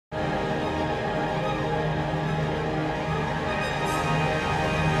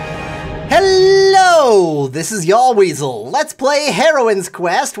Hello, this is Yahweasel. Let's play Heroine's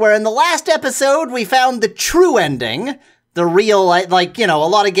Quest, where in the last episode we found the true ending. The real, like, you know, a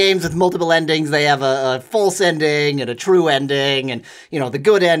lot of games with multiple endings, they have a false ending and a true ending, and, you know, the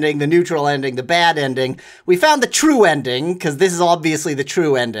good ending, the neutral ending, the bad ending. We found the true ending, because this is obviously the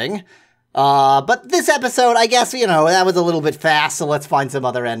true ending. But this episode, I guess, you know, that was a little bit fast, so let's find some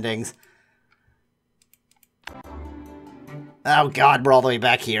other endings. Oh god, we're all the way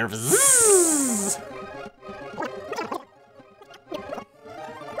back here. Zzz.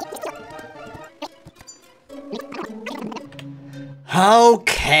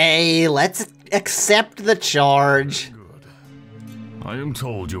 Okay, let's accept the charge. Good. I am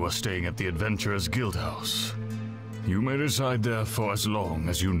told you are staying at the Adventurers Guildhouse. You may reside there for as long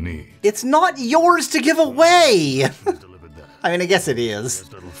as you need. It's not yours to give away! I mean, I guess it is.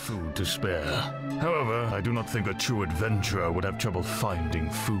 There's little food to spare. However, I do not think a true adventurer would have trouble finding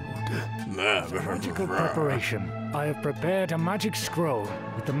food. Magical preparation. I have prepared a magic scroll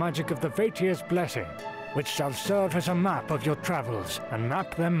with the magic of the Vatir's blessing, which shall serve as a map of your travels and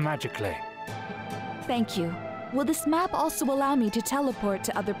map them magically. Thank you. Will this map also allow me to teleport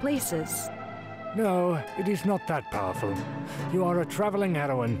to other places? No, it is not that powerful. You are a traveling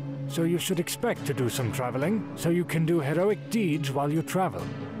heroine, so you should expect to do some traveling, so you can do heroic deeds while you travel.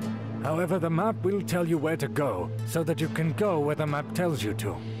 However, the map will tell you where to go, so that you can go where the map tells you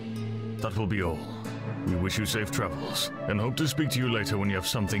to. That will be all. We wish you safe travels, and hope to speak to you later when you have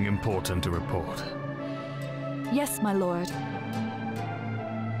something important to report. Yes, my lord.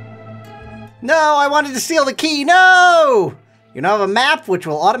 No, I wanted to steal the key, no! You now have a map which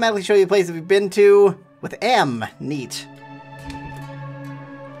will automatically show you places you've been to with M. Neat.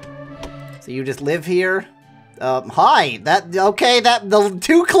 So you just live here? Hi!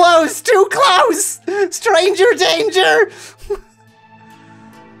 Too close! Too close! Stranger danger!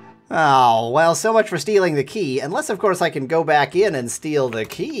 Oh, well, so much for stealing the key. Unless, of course, I can go back in and steal the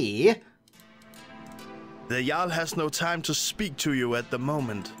key. The Jarl has no time to speak to you at the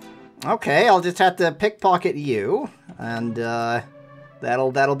moment. Okay, I'll just have to pickpocket you, and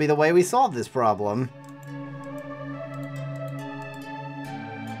that'll be the way we solve this problem.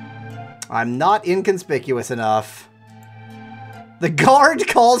 I'm not inconspicuous enough. The guard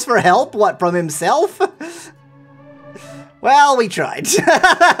calls for help? What, from himself? Well, we tried.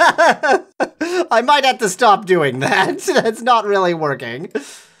 I might have to stop doing that. That's not really working.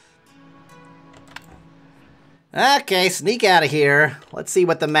 Okay, sneak out of here. Let's see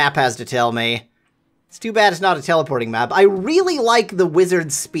what the map has to tell me. It's too bad it's not a teleporting map. I really like the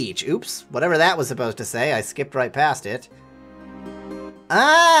wizard's speech. Oops, whatever that was supposed to say, I skipped right past it.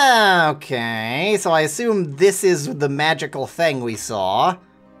 Ah, okay. So I assume this is the magical thing we saw.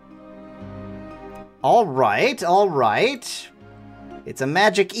 Alright, alright. It's a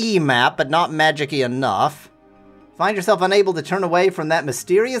magic-y map, but not magic-y enough. Find yourself unable to turn away from that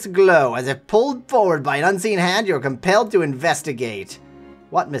mysterious glow. As if pulled forward by an unseen hand, you're compelled to investigate.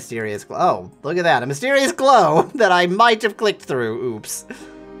 What mysterious glow? Oh, look at that. A mysterious glow that I might have clicked through. Oops.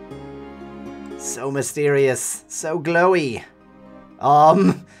 So mysterious. So glowy.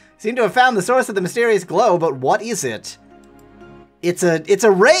 Seem to have found the source of the mysterious glow, but what is it? It's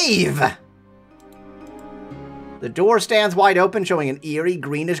a rave! The door stands wide open, showing an eerie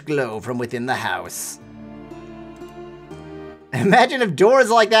greenish glow from within the house. Imagine if doors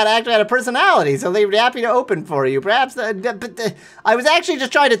like that actually had a personality, so they'd be happy to open for you. Perhaps, I was actually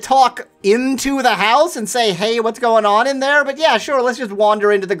just trying to talk into the house and say, hey, what's going on in there? But yeah, sure, let's just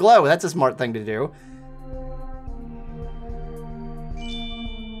wander into the glow. That's a smart thing to do.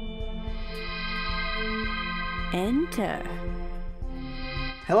 Enter.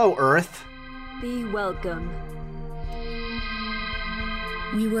 Hello, Earth. Be welcome.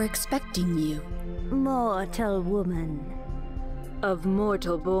 We were expecting you. Mortal woman. Of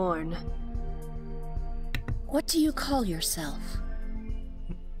mortal born. What do you call yourself?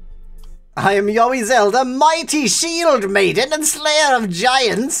 I am Yahweazelda, mighty shield maiden and slayer of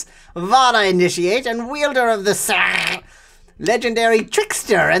giants, Vana initiate and wielder of the legendary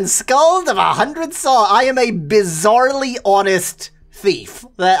trickster and skald of 100 saw. I am a bizarrely honest thief.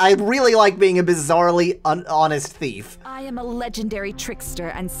 I really like being a bizarrely honest thief. I am a legendary trickster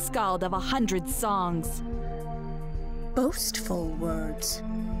and skald of 100 songs. Boastful words.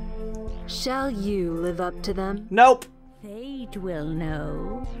 Shall you live up to them? Nope. Fate will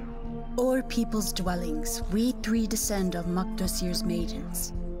know. O'er people's dwellings, we three descend of Makdosir's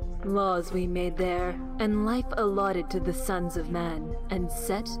maidens. Laws we made there, and life allotted to the sons of men, and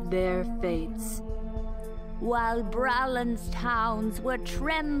set their fates. while Bralan's towns were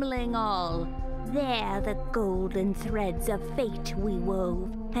trembling all. There the golden threads of fate we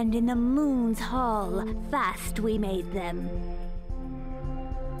wove, and in the moon's hall fast we made them.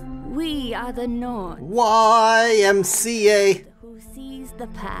 We are the North, YMCA. who sees the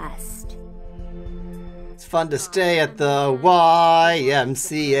past. It's fun to stay at the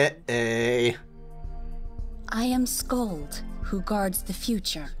YMCA. I am Scold, who guards the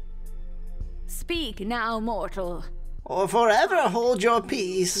future. Speak now, mortal. Or forever hold your Who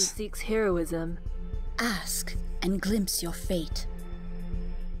peace. seeks heroism? Ask and glimpse your fate.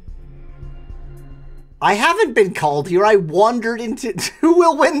 I haven't been called here. I wandered into who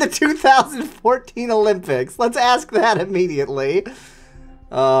will win the 2014 Olympics. Let's ask that immediately.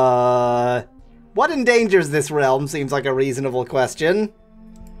 What endangers this realm seems like a reasonable question.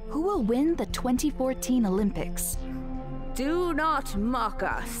 Who will win the 2014 Olympics? Do not mock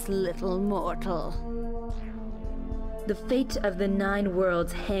us, little mortal. The fate of the 9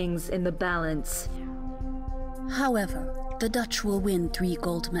 worlds hangs in the balance. However, the Dutch will win 3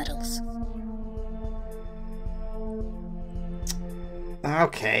 gold medals.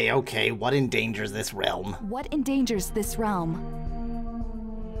 Okay, what endangers this realm? What endangers this realm?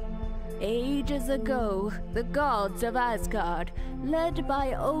 Ages ago, the gods of Asgard, led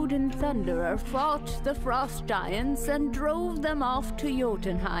by Odin Thunderer, fought the Frost Giants and drove them off to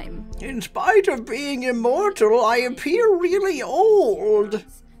Jotunheim. In spite of being immortal, I appear really old.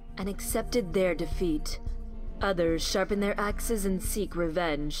 And accepted their defeat. Others sharpen their axes and seek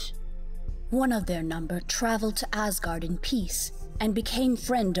revenge. One of their number traveled to Asgard in peace and became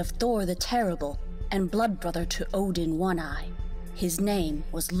friend of Thor the Terrible and blood brother to Odin One-Eye. His name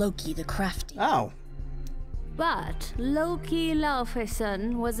was Loki the Crafty. Oh. But Loki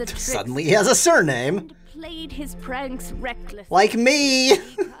Laufeyson was a trickster. Suddenly he has a surname. And played his pranks recklessly. Like me.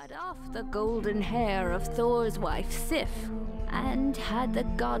 He cut off the golden hair of Thor's wife Sif, and had the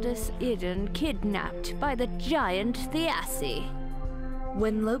goddess Idun kidnapped by the giant Thiassi.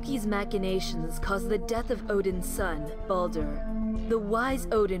 When Loki's machinations caused the death of Odin's son, Baldur, the wise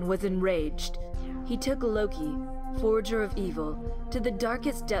Odin was enraged. He took Loki, forger of evil, to the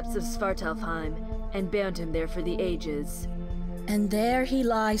darkest depths of Svartalfheim and bound him there for the ages. And there he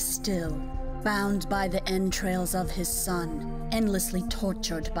lies still, bound by the entrails of his son, endlessly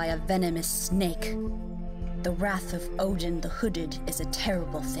tortured by a venomous snake. The wrath of Odin the Hooded is a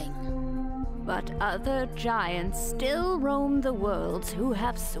terrible thing. But other giants still roam the worlds who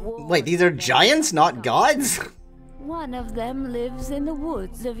have sworn. Wait, these are giants, not gods? One of them lives in the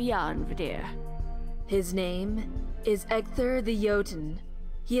woods of Yarnvadir. His name is Egthir the Jotun.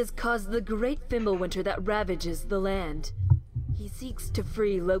 He has caused the great Fimbulwinter that ravages the land. He seeks to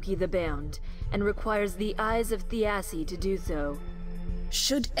free Loki the Bound, and requires the eyes of Thiassi to do so.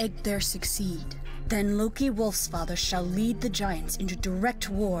 Should Egthir succeed, then Loki Wolfsfather shall lead the giants into direct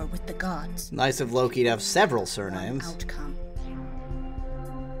war with the gods. Nice of Loki to have several surnames. Outcome.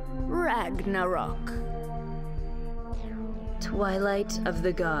 Ragnarok. Twilight of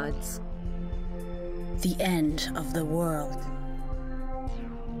the Gods. The end of the world.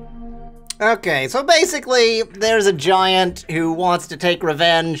 Okay, so basically, there's a giant who wants to take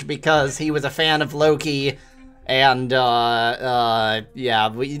revenge because he was a fan of Loki, and, yeah,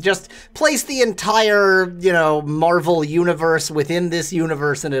 we just place the entire, Marvel universe within this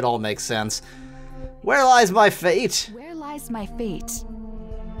universe, and it all makes sense. Where lies my fate? Where lies my fate?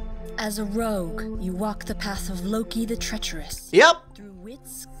 As a rogue, you walk the path of Loki the Treacherous. Yep. Through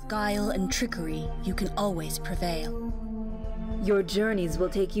wits, guile, and trickery, you can always prevail. Your journeys will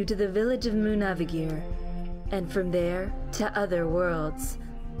take you to the village of Munavigir, and from there to other worlds,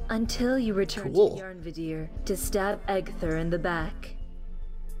 until you return Cool. to Yarnvadir to stab Egthir in the back.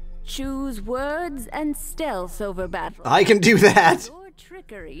 Choose words and stealth over battle. I can do that. Your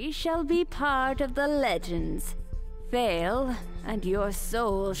trickery shall be part of the legends. Fail, and your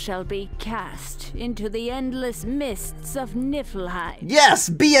soul shall be cast into the endless mists of Niflheim. Yes,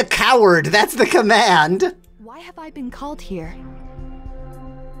 be a coward. That's the command. Why have I been called here?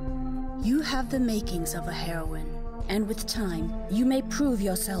 You have the makings of a heroine, and with time, you may prove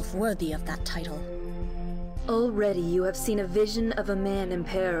yourself worthy of that title. Already you have seen a vision of a man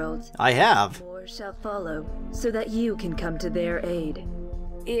imperiled. I have. More shall follow, so that you can come to their aid.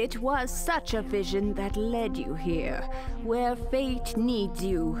 It was such a vision that led you here, where fate needs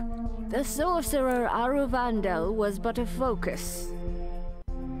you. The sorcerer Aruvandel was but a focus.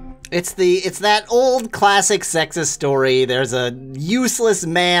 It's that old classic sexist story. There's a useless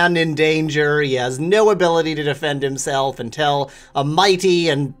man in danger. He has no ability to defend himself until a mighty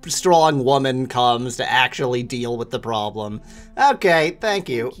and strong woman comes to actually deal with the problem. Okay, thank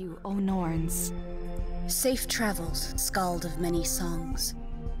you. Thank you, O Norns. Safe travels, skald of many songs.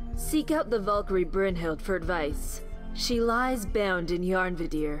 Seek out the Valkyrie Brynhild for advice. She lies bound in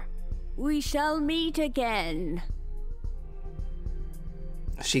Yarnvidir. We shall meet again.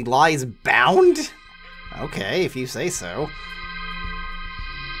 She lies bound? Okay, if you say so.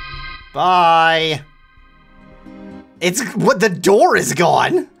 Bye. It's what, the door is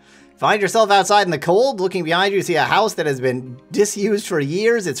gone. Find yourself outside in the cold. Looking behind you, see a house that has been disused for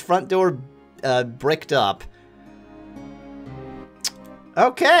years. Its front door bricked up.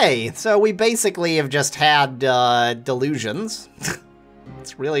 Okay, so we basically have just had delusions.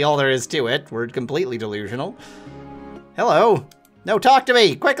 That's really all there is to it. We're completely delusional. Hello. No, talk to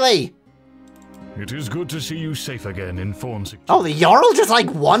me, quickly. It is good to see you safe again in form. Oh, the Jarl just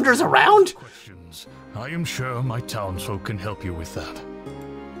like wanders around? Questions. I am sure my townsfolk can help you with that.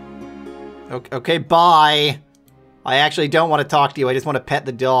 Okay, bye. I actually don't want to talk to you. I just want to pet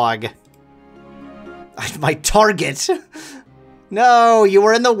the dog. My target. No, you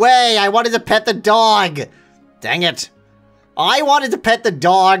were in the way. I wanted to pet the dog. Dang it. I wanted to pet the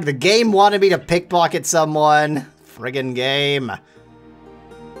dog. The game wanted me to pickpocket someone. Friggin' game.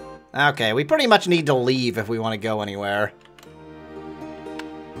 Okay, we pretty much need to leave if we want to go anywhere.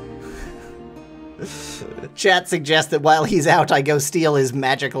 Chat suggests that while he's out, I go steal his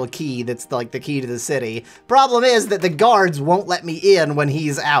magical key that's like the key to the city. Problem is that the guards won't let me in when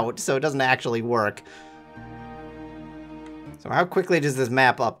he's out, so it doesn't actually work. So how quickly does this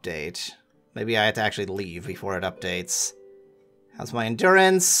map update? Maybe I have to actually leave before it updates. How's my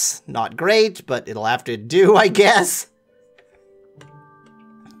endurance? Not great, but it'll have to do, I guess.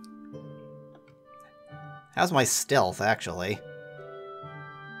 How's my stealth, actually?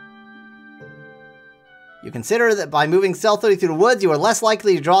 You consider that by moving stealthily through the woods, you are less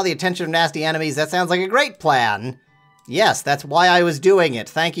likely to draw the attention of nasty enemies. That sounds like a great plan. Yes, that's why I was doing it.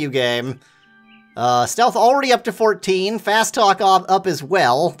 Thank you, game. Stealth already up to 14. Fast talk up as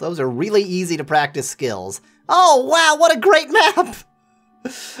well. Those are really easy to practice skills. Oh, wow, what a great map!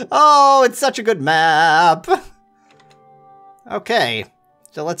 Oh, it's such a good map. Okay,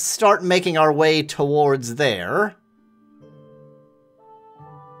 so let's start making our way towards there.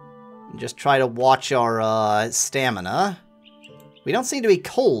 Just try to watch our stamina. We don't seem to be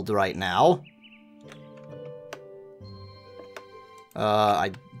cold right now.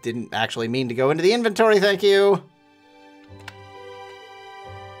 I didn't actually mean to go into the inventory, thank you.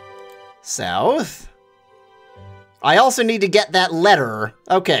 South. I also need to get that letter.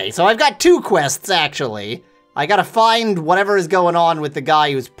 Okay, so I've got 2 quests, actually. I gotta find whatever is going on with the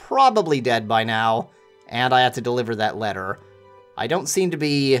guy who's probably dead by now, and I have to deliver that letter. I don't seem to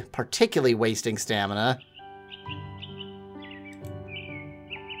be particularly wasting stamina.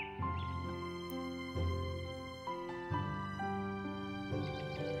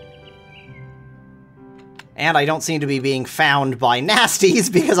 And I don't seem to be being found by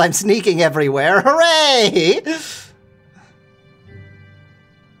nasties because I'm sneaking everywhere. Hooray!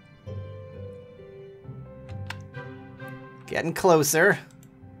 Getting closer.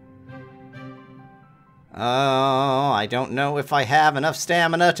 Oh, I don't know if I have enough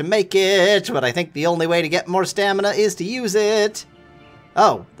stamina to make it, but I think the only way to get more stamina is to use it.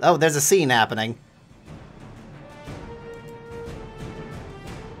 Oh, there's a scene happening.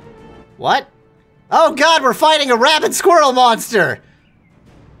 What? Oh god, we're fighting a rabid squirrel monster!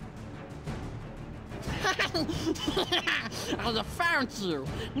 I found you!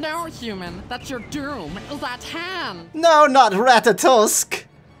 No, human, that's your doom is at hand! No, not Ratatusk!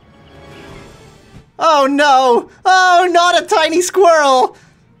 Oh no! Oh, not a tiny squirrel!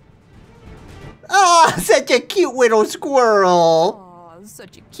 Ah, oh, such a cute little squirrel! Oh,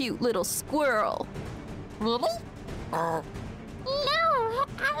 such a cute little squirrel. Really? No,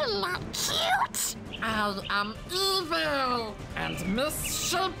 I'm not cute! I am evil and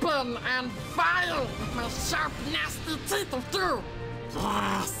misshapen and vile with my sharp, nasty teeth of doom!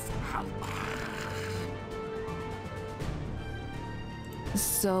 Yes!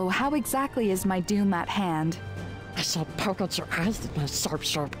 So, how exactly is my doom at hand? I shall poke at your eyes with my sharp,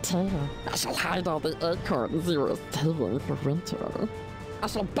 sharp tail. I shall hide all the acorns you will stay away for winter. I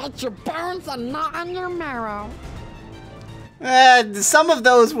shall bite your bones and gnaw on your marrow. Some of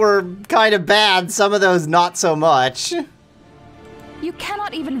those were kind of bad, some of those not so much. You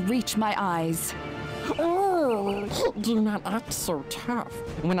cannot even reach my eyes. Oh, do not act so tough.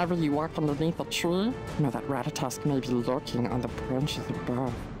 Whenever you walk underneath a tree, know that Ratatusk may be lurking on the branches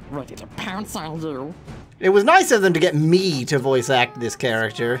above, ready to pounce on you. It was nice of them to get me to voice act this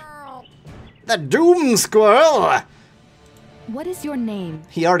character. The Doom Squirrel! What is your name?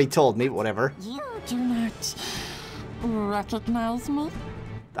 He already told me, whatever. You do not recognize me?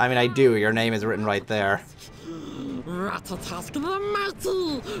 I mean, I do. Your name is written right there. Ratatosk the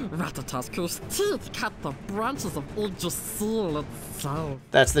Mighty! Ratatosk whose teeth cut the branches of Yggdrasil itself.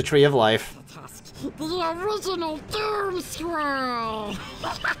 That's the Tree of Life. Ratatosk, the original Doom Squirrel!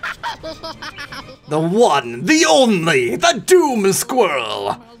 The one, the only, the Doom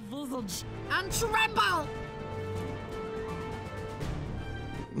Squirrel! My visage and tremble!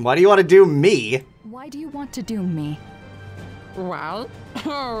 Why do you want to do me? Why do you want to doom me? Why?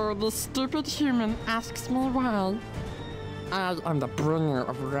 Oh, the stupid human asks me why. I am the bringer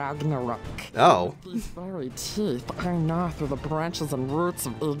of Ragnarok. Oh. These very teeth I gnaw through the branches and roots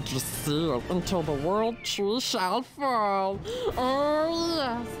of Yggdrasil until the world tree shall fall. Oh,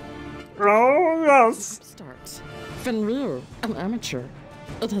 yes. Oh, yes. Starts. Fenrir, an amateur.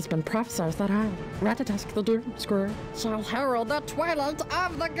 It has been prophesied that I, Ratatosk the Doom Squirrel, shall herald the twilight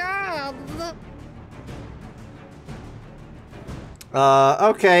of the gods.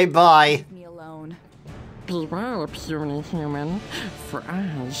 Okay, bye. Leave me alone. Beware, puny human, for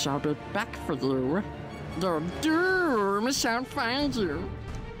I shall be back for you. Your doom shall find you.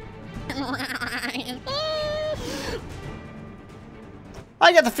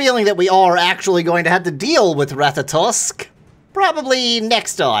 I get the feeling that we are actually going to have to deal with Ratatosk. Probably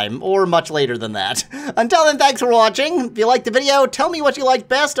next time, or much later than that. Until then, thanks for watching. If you liked the video, tell me what you liked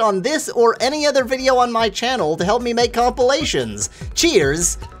best on this or any other video on my channel to help me make compilations.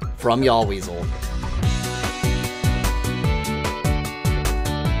 Cheers from Yahweasel.